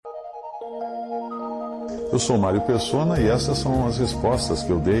Eu sou Mário Persona e essas são as respostas que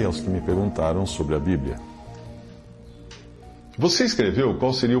eu dei aos que me perguntaram sobre a Bíblia. Você escreveu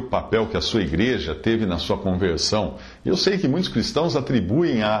qual seria o papel que a sua igreja teve na sua conversão. Eu sei que muitos cristãos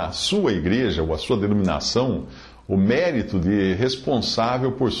atribuem à sua igreja ou à sua denominação o mérito de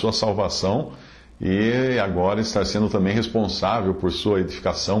responsável por sua salvação e agora estar sendo também responsável por sua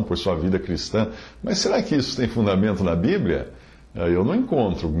edificação, por sua vida cristã. Mas será que isso tem fundamento na Bíblia? Eu não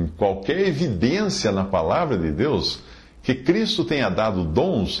encontro qualquer evidência na palavra de Deus que Cristo tenha dado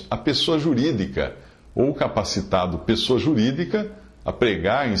dons à pessoa jurídica ou capacitado pessoa jurídica a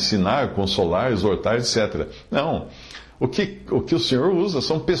pregar, ensinar, consolar, exortar, etc. Não. O que o Senhor usa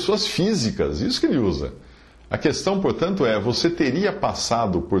são pessoas físicas, isso que Ele usa. A questão, portanto, é: você teria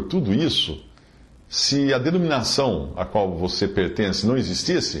passado por tudo isso se a denominação a qual você pertence não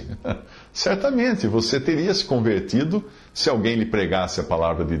existisse? Certamente, você teria se convertido se alguém lhe pregasse a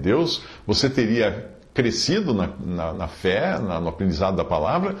palavra de Deus, você teria crescido na fé, no aprendizado da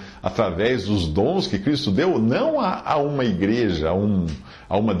palavra, através dos dons que Cristo deu, não a uma igreja,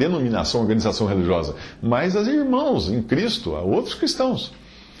 a uma denominação, organização religiosa, mas a irmãos em Cristo, a outros cristãos.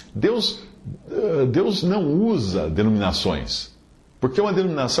 Deus não usa denominações, porque uma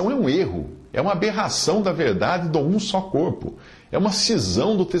denominação é um erro, é uma aberração da verdade do um só corpo, é uma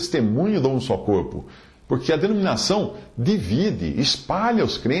cisão do testemunho do um só corpo. Porque a denominação divide, espalha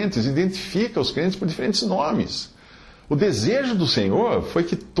os crentes, identifica os crentes por diferentes nomes. O desejo do Senhor foi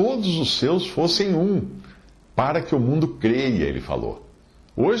que todos os seus fossem um, para que o mundo creia, Ele falou.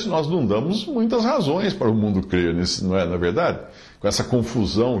 Hoje nós não damos muitas razões para o mundo crer, não é, na verdade? Com essa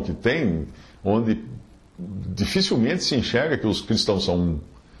confusão que tem, onde dificilmente se enxerga que os cristãos são um.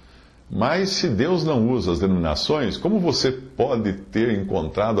 Mas se Deus não usa as denominações, como você pode ter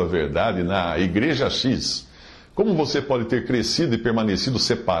encontrado a verdade na igreja X? Como você pode ter crescido e permanecido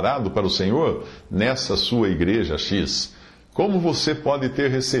separado para o Senhor nessa sua igreja X? Como você pode ter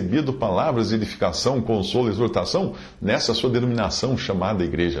recebido palavras de edificação, consolo e exortação nessa sua denominação chamada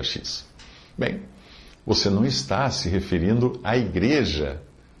igreja X? Bem, você não está se referindo à igreja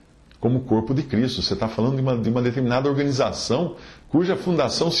como corpo de Cristo. Você está falando de uma determinada organização cuja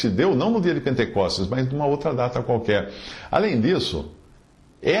fundação se deu não no dia de Pentecostes, mas numa outra data qualquer. Além disso,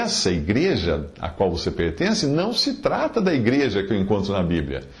 essa igreja a qual você pertence não se trata da igreja que eu encontro na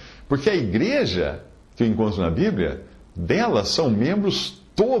Bíblia. Porque a igreja que eu encontro na Bíblia, dela são membros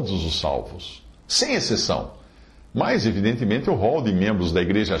todos os salvos, sem exceção. Mas, evidentemente, o rol de membros da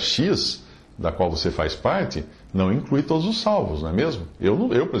igreja X, da qual você faz parte, não inclui todos os salvos, não é mesmo?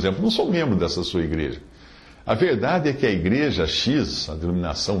 Eu, por exemplo, não sou membro dessa sua igreja. A verdade é que a igreja X, a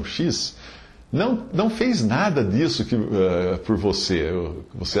denominação X, não fez nada disso por você.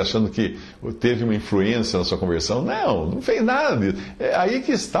 Você achando que teve uma influência na sua conversão. Não fez nada disso. É aí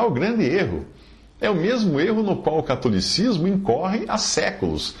que está o grande erro. É o mesmo erro no qual o catolicismo incorre há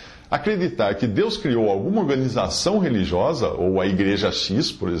séculos. Acreditar que Deus criou alguma organização religiosa, ou a igreja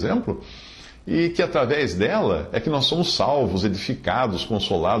X, por exemplo, e que através dela é que nós somos salvos, edificados,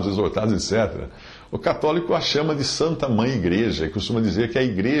 consolados, exortados, etc. O católico a chama de Santa Mãe Igreja, e costuma dizer que a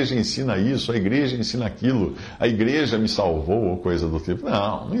igreja ensina isso, a igreja ensina aquilo, a igreja me salvou, ou coisa do tipo.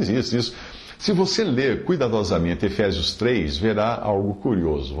 Não existe isso. Se você ler cuidadosamente Efésios 3, verá algo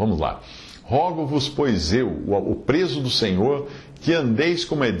curioso. Vamos lá. Rogo-vos, pois eu, o preso do Senhor, que andeis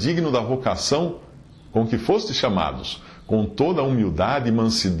como é digno da vocação com que fostes chamados, com toda a humildade e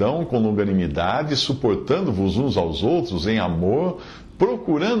mansidão, com longanimidade, suportando-vos uns aos outros em amor,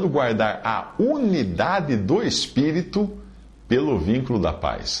 procurando guardar a unidade do Espírito pelo vínculo da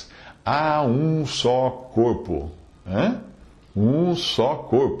paz. Há um só corpo, um só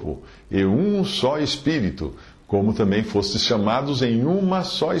corpo e um só Espírito, como também fostes chamados em uma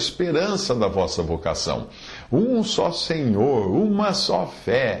só esperança da vossa vocação. Um só Senhor, uma só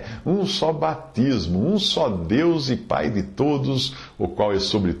fé, um só batismo, um só Deus e Pai de todos, o qual é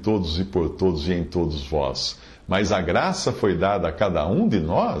sobre todos e por todos e em todos vós. Mas a graça foi dada a cada um de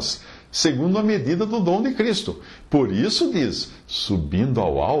nós, segundo a medida do dom de Cristo. Por isso diz, subindo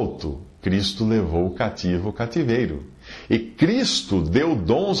ao alto, Cristo levou o cativo o cativeiro. E Cristo deu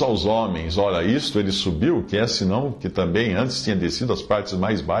dons aos homens. Ora, isto ele subiu, que é senão que também antes tinha descido às partes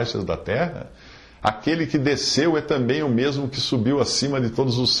mais baixas da terra. Aquele que desceu é também o mesmo que subiu acima de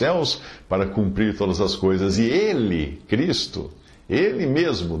todos os céus para cumprir todas as coisas. E ele, Cristo, ele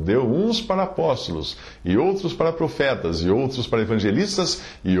mesmo deu uns para apóstolos, e outros para profetas, e outros para evangelistas,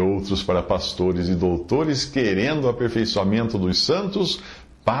 e outros para pastores e doutores, querendo o aperfeiçoamento dos santos,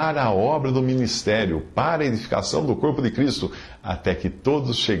 para a obra do ministério, para a edificação do corpo de Cristo, até que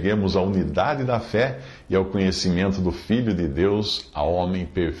todos cheguemos à unidade da fé e ao conhecimento do Filho de Deus, a homem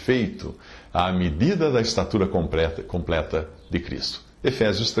perfeito, à medida da estatura completa de Cristo.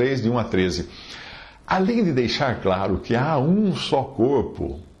 Efésios 3, de 1 a 13. Além de deixar claro que há um só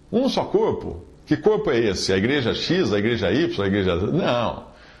corpo. Um só corpo? Que corpo é esse? A igreja X, a igreja Y, a igreja... Não.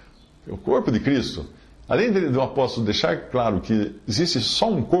 É o corpo de Cristo. Além do apóstolo deixar claro que existe só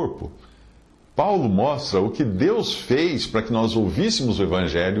um corpo, Paulo mostra o que Deus fez para que nós ouvíssemos o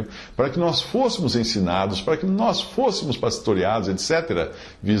Evangelho, para que nós fôssemos ensinados, para que nós fôssemos pastoreados, etc.,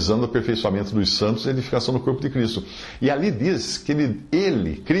 visando o aperfeiçoamento dos santos e a edificação do corpo de Cristo. E ali diz que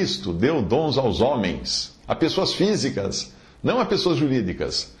ele, Cristo, deu dons aos homens, a pessoas físicas, não a pessoas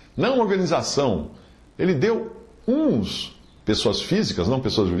jurídicas, não a organização. Ele deu uns, pessoas físicas, não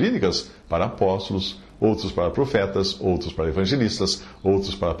pessoas jurídicas, para apóstolos, outros para profetas, outros para evangelistas,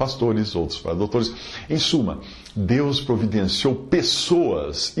 outros para pastores, outros para doutores. Em suma, Deus providenciou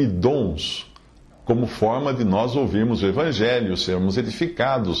pessoas e dons como forma de nós ouvirmos o Evangelho, sermos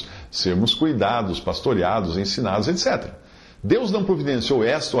edificados, sermos cuidados, pastoreados, ensinados, etc. Deus não providenciou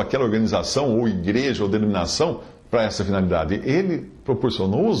esta ou aquela organização, ou igreja, ou denominação para essa finalidade. Ele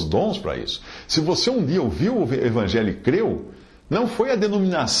proporcionou os dons para isso. Se você um dia ouviu o Evangelho e creu, não foi a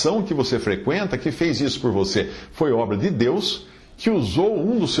denominação que você frequenta que fez isso por você. Foi obra de Deus que usou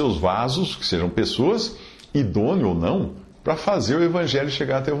um dos seus vasos, que sejam pessoas, idôneo ou não, para fazer o Evangelho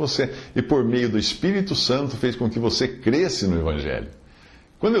chegar até você. E por meio do Espírito Santo fez com que você cresce no Evangelho.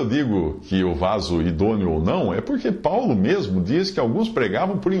 Quando eu digo que o vaso idôneo ou não, é porque Paulo mesmo diz que alguns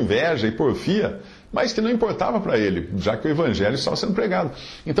pregavam por inveja e porfia, mas que não importava para ele, já que o Evangelho estava sendo pregado.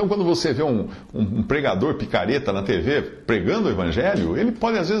 Então, quando você vê um pregador picareta na TV pregando o Evangelho, ele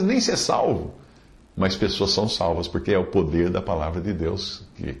pode às vezes nem ser salvo, mas pessoas são salvas, porque é o poder da palavra de Deus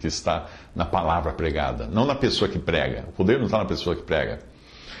que está na palavra pregada, não na pessoa que prega. O poder não está na pessoa que prega.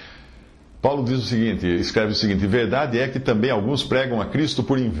 Paulo diz o seguinte, escreve o seguinte: verdade é que também alguns pregam a Cristo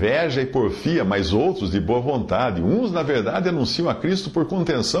por inveja e porfia, mas outros de boa vontade. Uns, na verdade, anunciam a Cristo por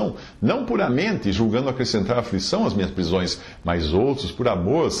contenção, não puramente, julgando acrescentar aflição às minhas prisões, mas outros por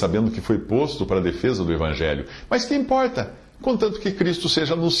amor, sabendo que foi posto para a defesa do Evangelho. Mas que importa? Contanto que Cristo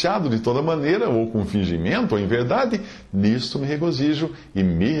seja anunciado de toda maneira, ou com fingimento, ou em verdade, nisto me regozijo e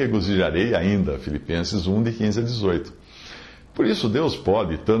me regozijarei ainda. Filipenses 1, de 15 a 18. Por isso, Deus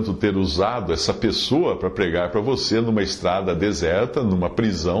pode tanto ter usado essa pessoa para pregar para você numa estrada deserta, numa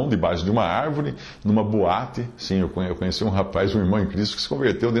prisão, debaixo de uma árvore, numa boate. Sim, eu conheci um rapaz, um irmão em Cristo, que se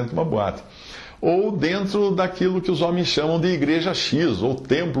converteu dentro de uma boate. Ou dentro daquilo que os homens chamam de igreja X, ou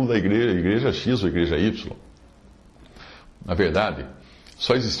templo da igreja X ou igreja Y. Na verdade,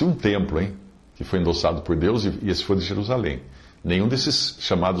 só existiu um templo, que foi endossado por Deus, e esse foi de Jerusalém. Nenhum desses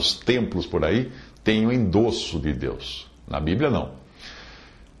chamados templos por aí tem o endosso de Deus. Na Bíblia, não.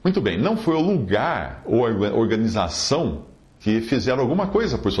 Muito bem, não foi o lugar ou a organização que fizeram alguma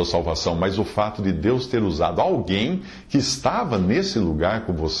coisa por sua salvação, mas o fato de Deus ter usado alguém que estava nesse lugar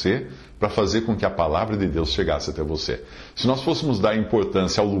com você para fazer com que a palavra de Deus chegasse até você. Se nós fôssemos dar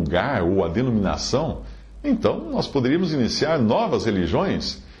importância ao lugar ou à denominação, então nós poderíamos iniciar novas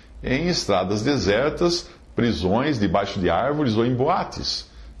religiões em estradas desertas, prisões, debaixo de árvores ou em boates,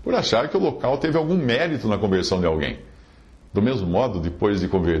 por achar que o local teve algum mérito na conversão de alguém. Do mesmo modo, depois de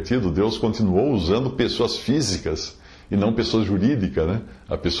convertido, Deus continuou usando pessoas físicas e não pessoas jurídicas,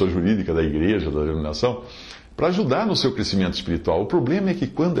 a pessoa jurídica da igreja, da denominação, para ajudar no seu crescimento espiritual. O problema é que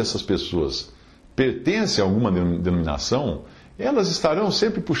quando essas pessoas pertencem a alguma denominação, elas estarão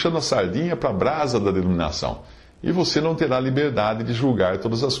sempre puxando a sardinha para a brasa da denominação. E você não terá liberdade de julgar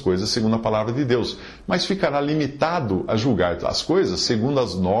todas as coisas segundo a palavra de Deus, mas ficará limitado a julgar as coisas segundo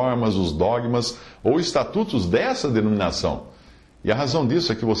as normas, os dogmas ou estatutos dessa denominação. E a razão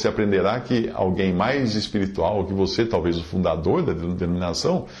disso é que você aprenderá que alguém mais espiritual que você, talvez o fundador da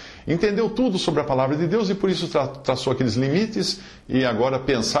denominação, entendeu tudo sobre a palavra de Deus e por isso traçou aqueles limites, e agora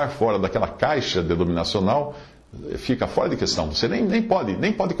pensar fora daquela caixa denominacional fica fora de questão. Você nem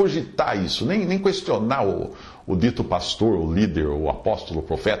pode cogitar isso, nem questionar o dito pastor, o líder, o apóstolo, o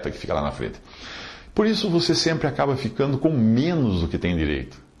profeta que fica lá na frente. Por isso você sempre acaba ficando com menos do que tem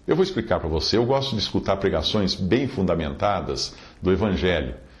direito. Eu vou explicar para você. Eu gosto de escutar pregações bem fundamentadas do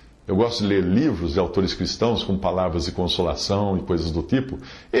Evangelho. Eu gosto de ler livros de autores cristãos com palavras de consolação e coisas do tipo,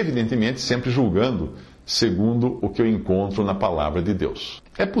 evidentemente sempre julgando segundo o que eu encontro na palavra de Deus.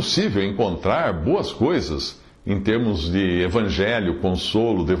 É possível encontrar boas coisas em termos de evangelho,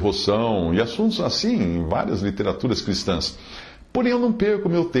 consolo, devoção e assuntos assim em várias literaturas cristãs. Porém, eu não perco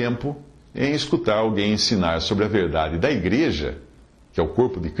meu tempo em escutar alguém ensinar sobre a verdade da igreja que é o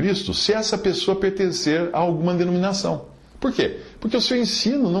corpo de Cristo, se essa pessoa pertencer a alguma denominação. Por quê? Porque o seu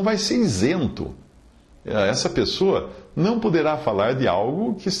ensino não vai ser isento. Essa pessoa não poderá falar de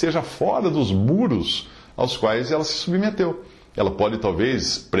algo que esteja fora dos muros aos quais ela se submeteu. Ela pode,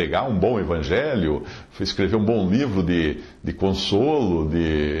 talvez, pregar um bom evangelho, escrever um bom livro de consolo,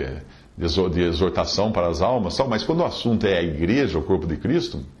 de exortação para as almas, mas quando o assunto é a igreja, o corpo de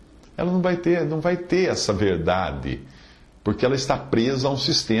Cristo, ela não vai ter essa verdade, porque ela está presa a um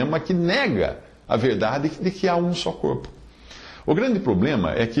sistema que nega a verdade de que há um só corpo. O grande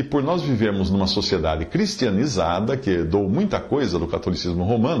problema é que, por nós vivermos numa sociedade cristianizada, que herdou muita coisa do catolicismo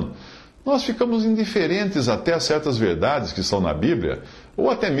romano, nós ficamos indiferentes até a certas verdades que estão na Bíblia, ou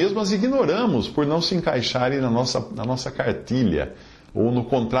até mesmo as ignoramos por não se encaixarem na nossa cartilha, ou no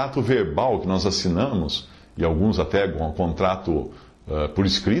contrato verbal que nós assinamos, e alguns até com um contrato por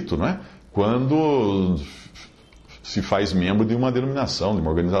escrito, não é? Quando se faz membro de uma denominação, de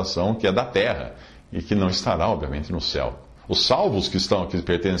uma organização que é da terra, e que não estará, obviamente, no céu. Os salvos que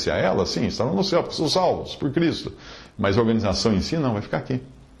pertencem a ela, sim, estarão no céu, porque são salvos por Cristo. Mas a organização em si não, vai ficar aqui.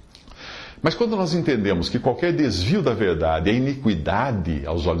 Mas quando nós entendemos que qualquer desvio da verdade é iniquidade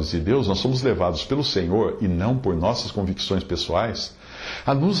aos olhos de Deus, nós somos levados pelo Senhor, e não por nossas convicções pessoais,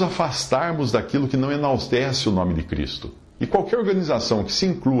 a nos afastarmos daquilo que não enaltece o nome de Cristo. E qualquer organização que se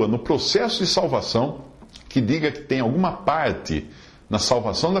inclua no processo de salvação, que diga que tem alguma parte na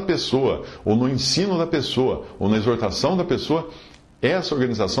salvação da pessoa, ou no ensino da pessoa, ou na exortação da pessoa, essa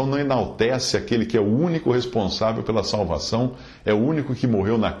organização não enaltece aquele que é o único responsável pela salvação, é o único que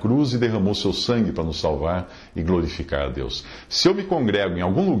morreu na cruz e derramou seu sangue para nos salvar e glorificar a Deus. Se eu me congrego em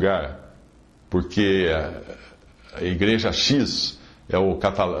algum lugar, porque a igreja X é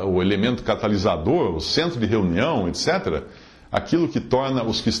o elemento catalisador, o centro de reunião, etc., aquilo que torna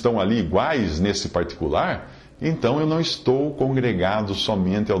os que estão ali iguais nesse particular, então eu não estou congregado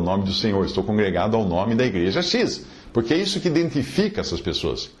somente ao nome do Senhor, estou congregado ao nome da igreja X, porque é isso que identifica essas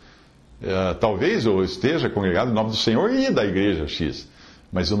pessoas. Talvez eu esteja congregado em nome do Senhor e da igreja X,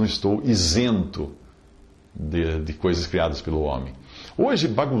 mas eu não estou isento de coisas criadas pelo homem. Hoje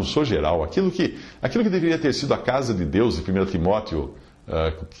bagunçou geral. Aquilo que deveria ter sido a casa de Deus, de 1 Timóteo,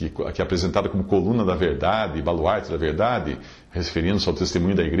 que é apresentada como coluna da verdade, baluarte da verdade, referindo-se ao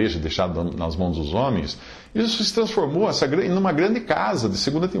testemunho da igreja deixado nas mãos dos homens, isso se transformou numa grande casa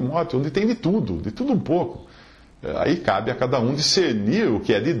de 2 Timóteo, onde tem de tudo um pouco. Aí cabe a cada um discernir o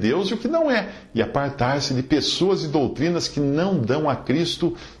que é de Deus e o que não é, e apartar-se de pessoas e doutrinas que não dão a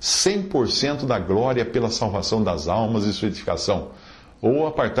Cristo 100% da glória pela salvação das almas e sua edificação, ou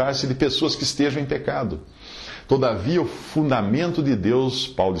apartar-se de pessoas que estejam em pecado. Todavia, o fundamento de Deus,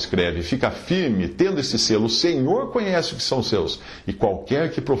 Paulo escreve, fica firme, tendo esse selo: o Senhor conhece o que são seus, e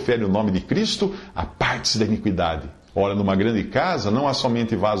qualquer que profere o nome de Cristo, aparte-se da iniquidade. Ora, numa grande casa não há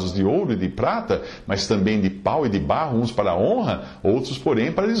somente vasos de ouro e de prata, mas também de pau e de barro, uns para a honra, outros,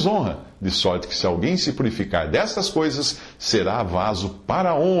 porém, para a desonra. De sorte que, se alguém se purificar destas coisas, será vaso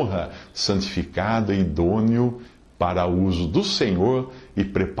para a honra, santificado e idôneo para o uso do Senhor e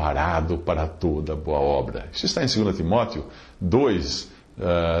preparado para toda boa obra. Isso está em 2 Timóteo 2,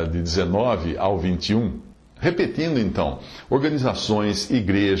 de 19 ao 21. Repetindo então, organizações,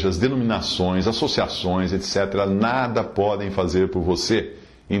 igrejas, denominações, associações, etc., nada podem fazer por você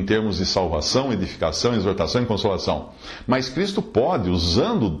em termos de salvação, edificação, exortação e consolação. Mas Cristo pode,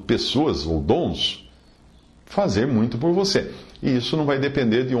 usando pessoas ou dons, fazer muito por você. E isso não vai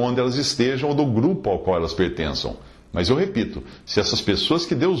depender de onde elas estejam ou do grupo ao qual elas pertençam. Mas eu repito, se essas pessoas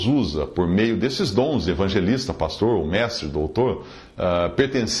que Deus usa por meio desses dons, evangelista, pastor, ou mestre, doutor,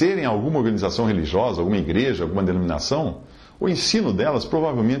 pertencerem a alguma organização religiosa, alguma igreja, alguma denominação, o ensino delas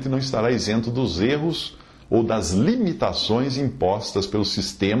provavelmente não estará isento dos erros ou das limitações impostas pelo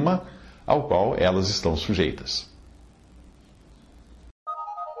sistema ao qual elas estão sujeitas.